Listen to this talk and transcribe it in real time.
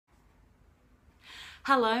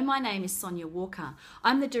Hello, my name is Sonia Walker.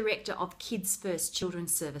 I'm the Director of Kids First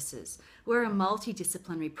Children's Services. We're a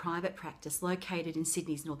multi-disciplinary private practice located in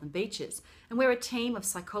Sydney's Northern Beaches, and we're a team of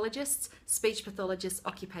psychologists, speech pathologists,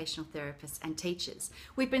 occupational therapists and teachers.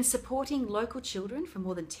 We've been supporting local children for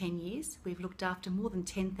more than 10 years. We've looked after more than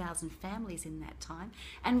 10,000 families in that time,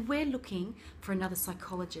 and we're looking for another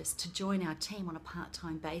psychologist to join our team on a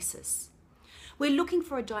part-time basis. We're looking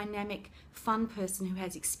for a dynamic, fun person who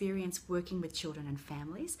has experience working with children and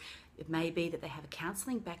families. It may be that they have a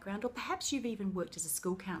counselling background, or perhaps you've even worked as a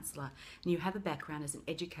school counsellor and you have a background as an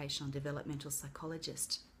educational and developmental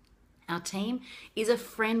psychologist. Our team is a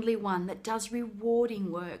friendly one that does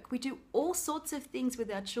rewarding work. We do all sorts of things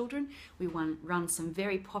with our children. We run some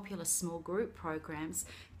very popular small group programs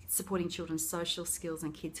supporting children's social skills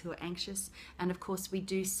and kids who are anxious. And of course, we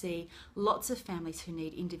do see lots of families who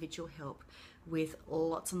need individual help with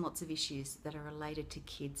lots and lots of issues that are related to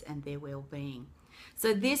kids and their well-being.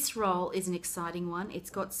 So this role is an exciting one.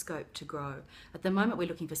 It's got scope to grow. At the moment, we're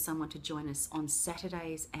looking for someone to join us on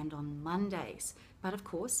Saturdays and on Mondays. But of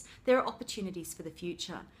course, there are opportunities for the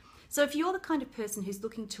future. So if you're the kind of person who's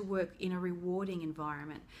looking to work in a rewarding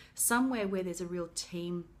environment, somewhere where there's a real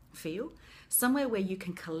team feel, somewhere where you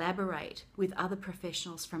can collaborate with other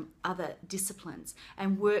professionals from other disciplines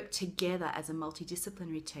and work together as a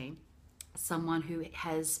multidisciplinary team, someone who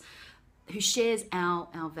shares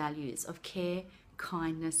our values of care,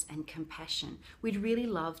 kindness and compassion. We'd really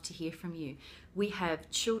love to hear from you. We have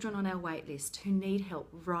children on our wait list who need help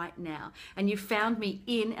right now, and you found me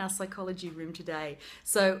in our psychology room today.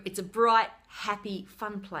 So it's a bright, happy,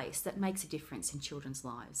 fun place that makes a difference in children's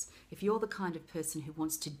lives. If you're the kind of person who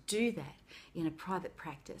wants to do that in a private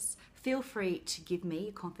practice, feel free to give me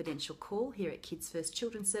a confidential call here at Kids First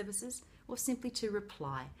Children's Services, or simply to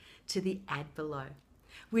reply to the ad below.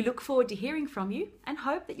 We look forward to hearing from you and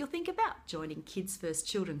hope that you'll think about joining Kids First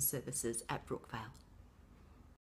Children's Services at Brookvale.